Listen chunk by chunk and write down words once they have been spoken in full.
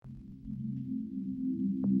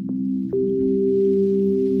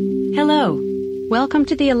Hello. Welcome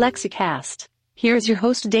to the Alexa Cast. Here's your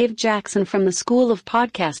host, Dave Jackson from the School of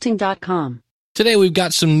Podcasting.com. Today we've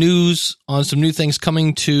got some news on some new things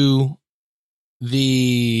coming to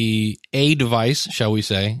the A device, shall we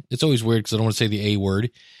say. It's always weird because I don't want to say the A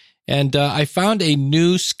word. And I found a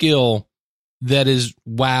new skill that is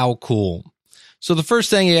wow cool. So the first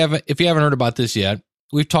thing, if you haven't heard about this yet,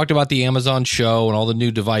 we've talked about the Amazon show and all the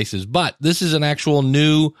new devices, but this is an actual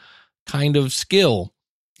new kind of skill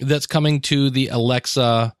that's coming to the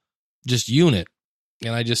Alexa just unit.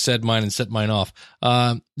 And I just said mine and set mine off.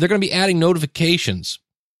 They're going to be adding notifications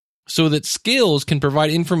so that skills can provide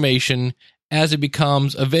information as it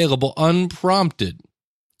becomes available unprompted.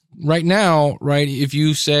 Right now, if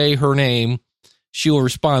you say her name, she will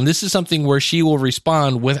respond. This is something where she will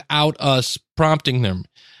respond without us prompting them.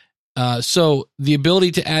 So the ability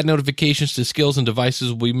to add notifications to skills and devices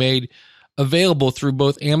will be made available through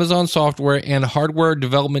both Amazon software and hardware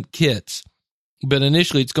development kits. But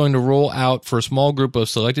initially, it's going to roll out for a small group of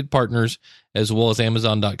selected partners as well as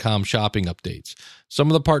Amazon.com shopping updates. Some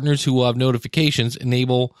of the partners who will have notifications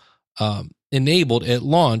enabled at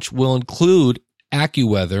launch will include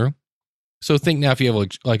AccuWeather. So think now if you have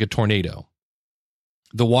like a tornado.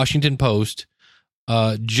 The Washington Post,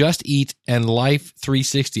 Just Eat, and Life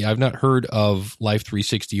 360. I've not heard of Life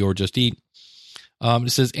 360 or Just Eat.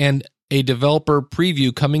 It says, and a developer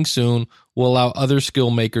preview coming soon will allow other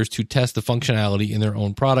skill makers to test the functionality in their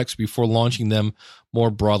own products before launching them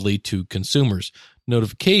more broadly to consumers.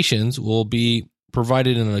 Notifications will be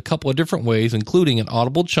provided in a couple of different ways, including an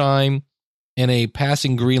audible chime and a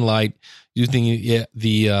passing green light using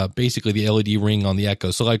basically the LED ring on the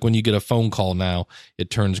Echo. So like when you get a phone call now, it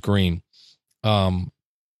turns green. When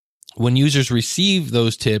users receive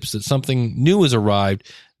those tips that something new has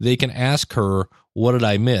arrived, they can ask her, what did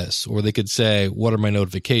I miss? Or they could say, what are my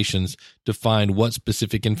notifications, to find what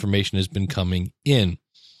specific information has been coming in.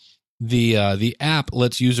 The app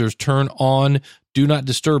lets users turn on Do Not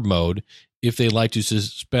Disturb mode if they like to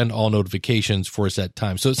suspend all notifications for a set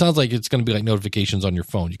time. So it sounds like it's going to be like notifications on your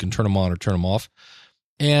phone. You can turn them on or turn them off.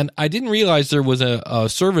 And I didn't realize there was a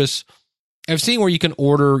service I've seen where you can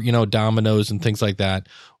order, Domino's and things like that.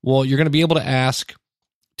 Well, you're going to be able to ask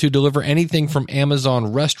to deliver anything from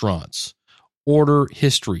Amazon restaurants, order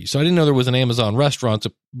history. So I didn't know there was an Amazon restaurant,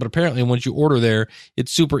 but apparently once you order there,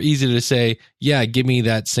 it's super easy to say, yeah, give me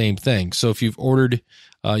that same thing. So if you've ordered,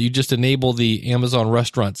 you just enable the Amazon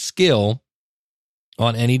restaurant skill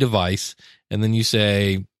on any device, and then you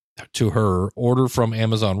say to her, order from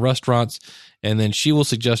Amazon restaurants, and then she will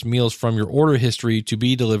suggest meals from your order history to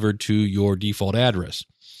be delivered to your default address.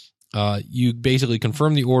 You basically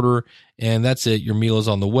confirm the order, and that's it. Your meal is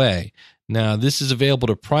on the way. Now, this is available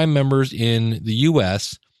to Prime members in the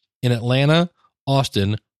U.S., in Atlanta,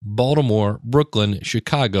 Austin, Baltimore, Brooklyn,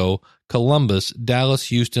 Chicago, Columbus, Dallas,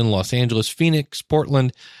 Houston, Los Angeles, Phoenix,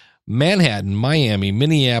 Portland, Manhattan, Miami,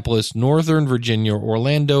 Minneapolis, Northern Virginia,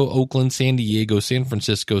 Orlando, Oakland, San Diego, San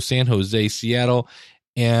Francisco, San Jose, Seattle,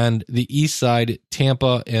 and the East Side,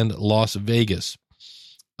 Tampa, and Las Vegas.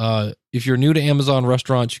 If you're new to Amazon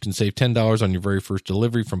restaurants, you can save $10 on your very first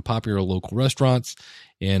delivery from popular local restaurants.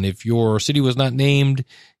 And if your city was not named,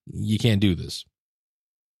 you can't do this.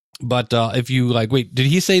 But if you wait, did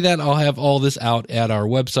he say that? I'll have all this out at our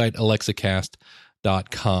website,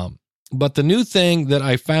 alexacast.com. But the new thing that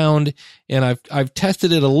I found, and I've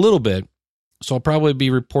tested it a little bit, so I'll probably be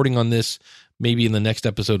reporting on this maybe in the next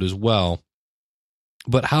episode as well.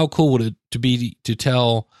 But how cool would it be to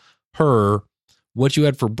tell her what you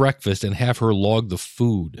had for breakfast and have her log the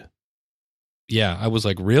food? Yeah, I was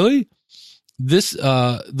like, really? This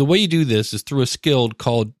the way you do this is through a skill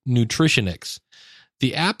called Nutrionix.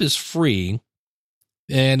 The app is free,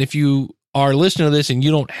 and if you are listening to this and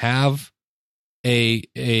you don't have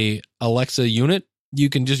a Alexa unit, you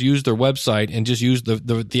can just use their website and just use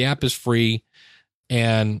the app is free,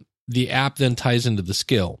 and the app then ties into the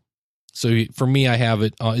skill. So for me, I have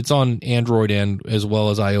it. It's on Android and as well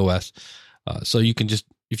as iOS. So you can just,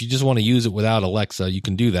 if you just want to use it without Alexa, you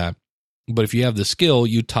can do that. But if you have the skill,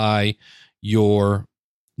 you tie your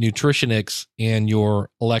Nutrionix and your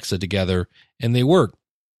Alexa together, and they work.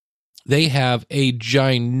 They have a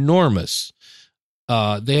ginormous,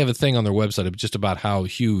 they have a thing on their website just about how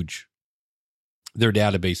huge their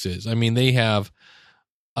database is. I mean, they have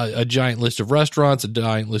a giant list of restaurants, a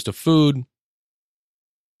giant list of food.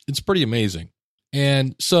 It's pretty amazing.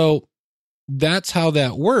 And so that's how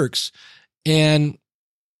that works. And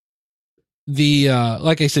the,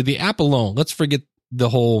 like I said, the app alone, let's forget the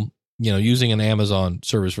whole, using an Amazon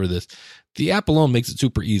service for this. The app alone makes it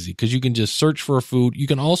super easy because you can just search for a food. You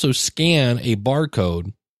can also scan a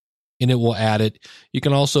barcode and it will add it. You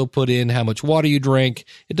can also put in how much water you drank.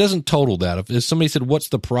 It doesn't total that. If somebody said, what's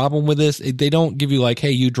the problem with this? They don't give you like,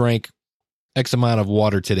 hey, you drank X amount of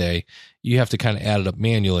water today. You have to kind of add it up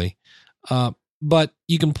manually. But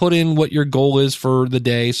you can put in what your goal is for the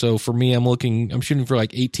day. So for me, I'm shooting for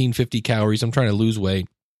like 1850 calories. I'm trying to lose weight.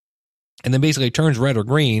 And then basically it turns red or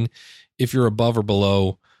green if you're above or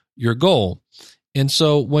below your goal. And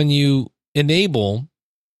so when you enable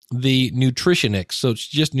the Nutrionix, so it's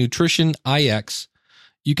just Nutrionix,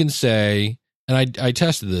 you can say, and I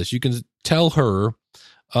tested this, you can tell her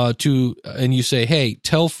and you say, hey,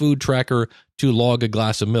 tell food tracker to log a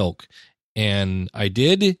glass of milk. And I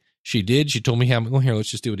did. She did. She told me how. Oh, here,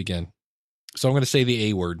 let's just do it again. So I'm going to say the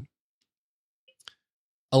A word.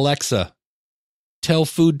 Alexa, tell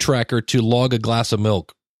food tracker to log a glass of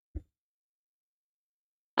milk.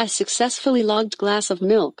 I successfully logged glass of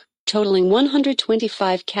milk, totaling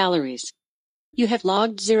 125 calories. You have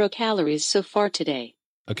logged 0 calories so far today.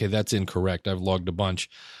 Okay, that's incorrect. I've logged a bunch.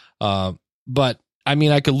 But, I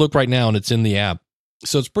mean, I could look right now and it's in the app.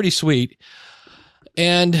 So it's pretty sweet.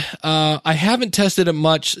 And I haven't tested it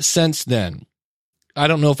much since then. I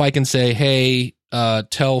don't know if I can say, hey,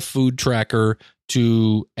 tell food tracker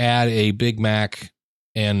to add a Big Mac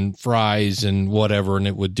and fries and whatever, and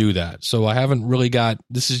it would do that. So I haven't really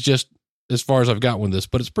this is just as far as I've got with this,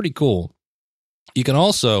 but it's pretty cool. You can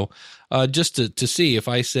also, just to see, if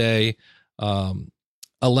I say,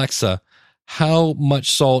 Alexa, how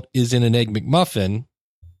much salt is in an Egg McMuffin?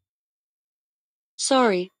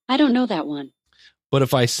 Sorry, I don't know that one. But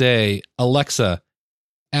if I say, Alexa,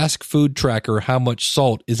 ask food tracker how much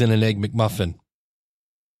salt is in an Egg McMuffin.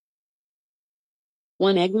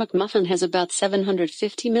 One Egg McMuffin has about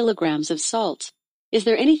 750 milligrams of salt. Is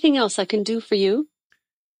there anything else I can do for you?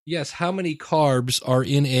 Yes, how many carbs are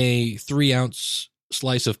in a 3-ounce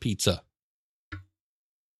slice of pizza?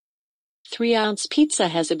 3-ounce pizza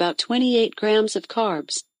has about 28 grams of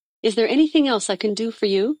carbs. Is there anything else I can do for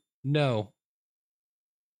you? No.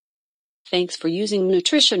 Thanks for using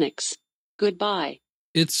Nutrionix. Goodbye.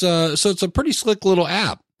 It's a pretty slick little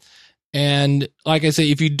app. And like I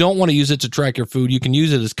say, if you don't want to use it to track your food, you can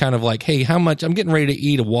use it as kind of like, hey, how much? I'm getting ready to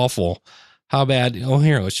eat a waffle. How bad? Oh,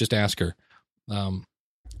 here, let's just ask her.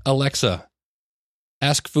 Alexa,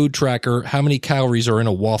 ask food tracker how many calories are in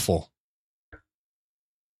a waffle.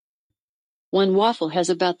 One waffle has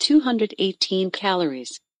about 218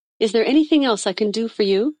 calories. Is there anything else I can do for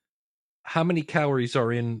you? How many calories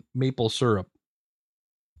are in maple syrup?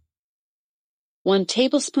 1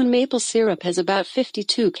 tablespoon maple syrup has about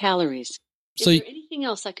 52 calories. Is there anything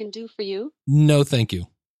else I can do for you? No, thank you.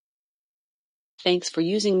 Thanks for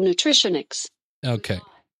using Nutrionix. Okay.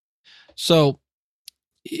 So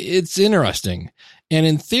it's interesting. And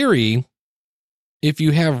in theory, if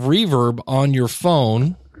you have reverb on your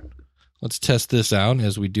phone, let's test this out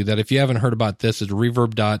as we do that. If you haven't heard about this, it's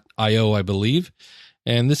reverb.io, I believe.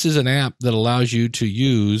 And this is an app that allows you to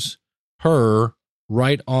use her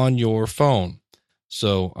right on your phone.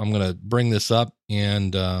 So I'm going to bring this up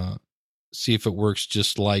and see if it works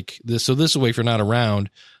just like this. So this way, if you're not around,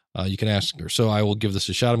 you can ask her. So I will give this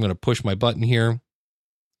a shot. I'm going to push my button here.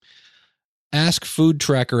 Ask food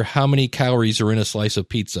tracker how many calories are in a slice of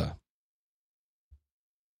pizza.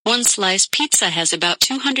 1 slice pizza has about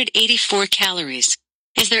 284 calories.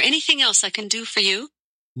 Is there anything else I can do for you?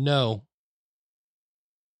 No.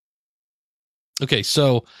 Okay,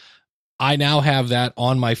 so I now have that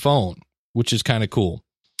on my phone, which is kind of cool.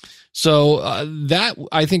 So that,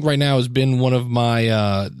 I think right now has been one of my,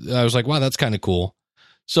 I was like, wow, that's kind of cool.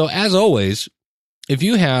 So as always, if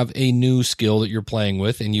you have a new skill that you're playing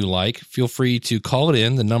with and you like, feel free to call it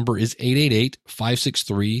in. The number is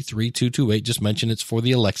 888-563-3228. Just mention it's for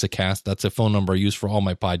the Alexa Cast. That's a phone number I use for all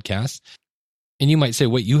my podcasts. And you might say,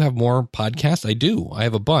 wait, you have more podcasts? I do. I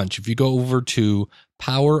have a bunch. If you go over to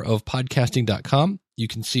powerofpodcasting.com, you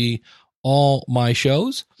can see all my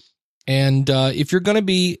shows. And if you're going to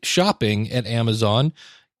be shopping at Amazon,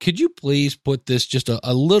 could you please put this just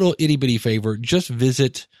a little itty bitty favor? Just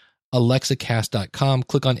visit alexacast.com.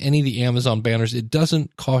 Click on any of the Amazon banners. It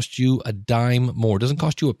doesn't cost you a dime more. It doesn't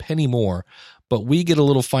cost you a penny more, but we get a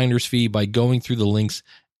little finder's fee by going through the links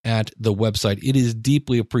at the website. It is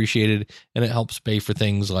deeply appreciated, and it helps pay for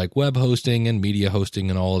things like web hosting and media hosting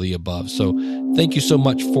and all of the above. So thank you so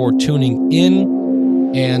much for tuning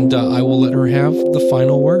in, and I will let her have the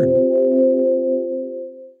final word.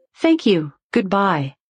 Thank you. Goodbye.